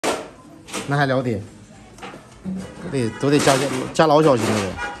那还了得？都得加老小心了都。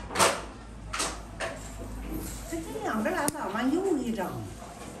这两个俩咋往右一长？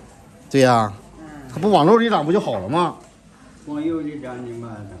对呀，它不往右一长不就好了吗？往右一长你妈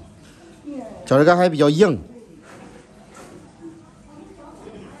的。脚趾盖还比较硬。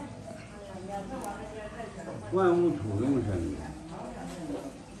万物土用生，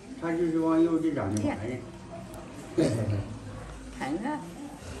它就是往右这长就完了。疼啊！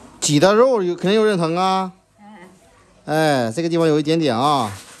挤的肉肯定有点疼啊。哎，这个地方有一点点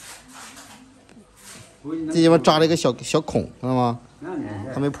啊。这地方扎了一个小孔，看到吗？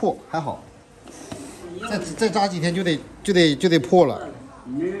还没破，还好。再扎几天就得破了。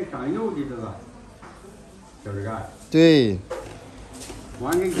你那个长肉的这个脚趾盖。对。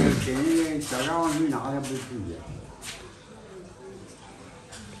完了给那个脚盖往去拿，它不刺激。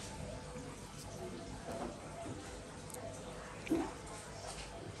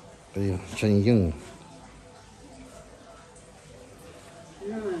哎呀，真硬！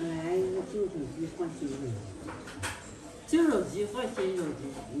那么来一个旧手机换新的，旧手机换新手机，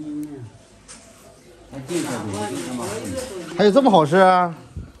还这个干嘛？还有这么好事啊？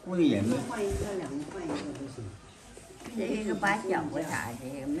过的也没。换一个两个换一个都行。这个把讲过啥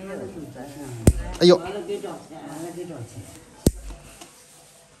的没有这个。哎呦！完了给找钱，完了给找钱。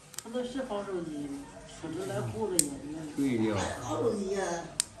他都是好手机吗？说出来糊弄人呢。对的。好手机呀！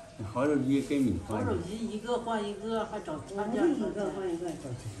好手机给你换。好手机一个换一个，还找我们一个换一个找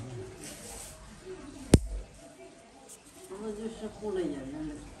钱。他们就是糊弄人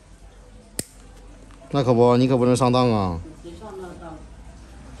呢。那可不，你可不能上当啊！谁上那当？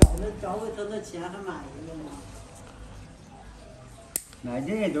找回他那钱还买一个吗？买这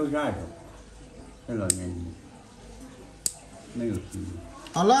些都是二手，这老年机没有新的。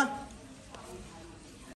好了。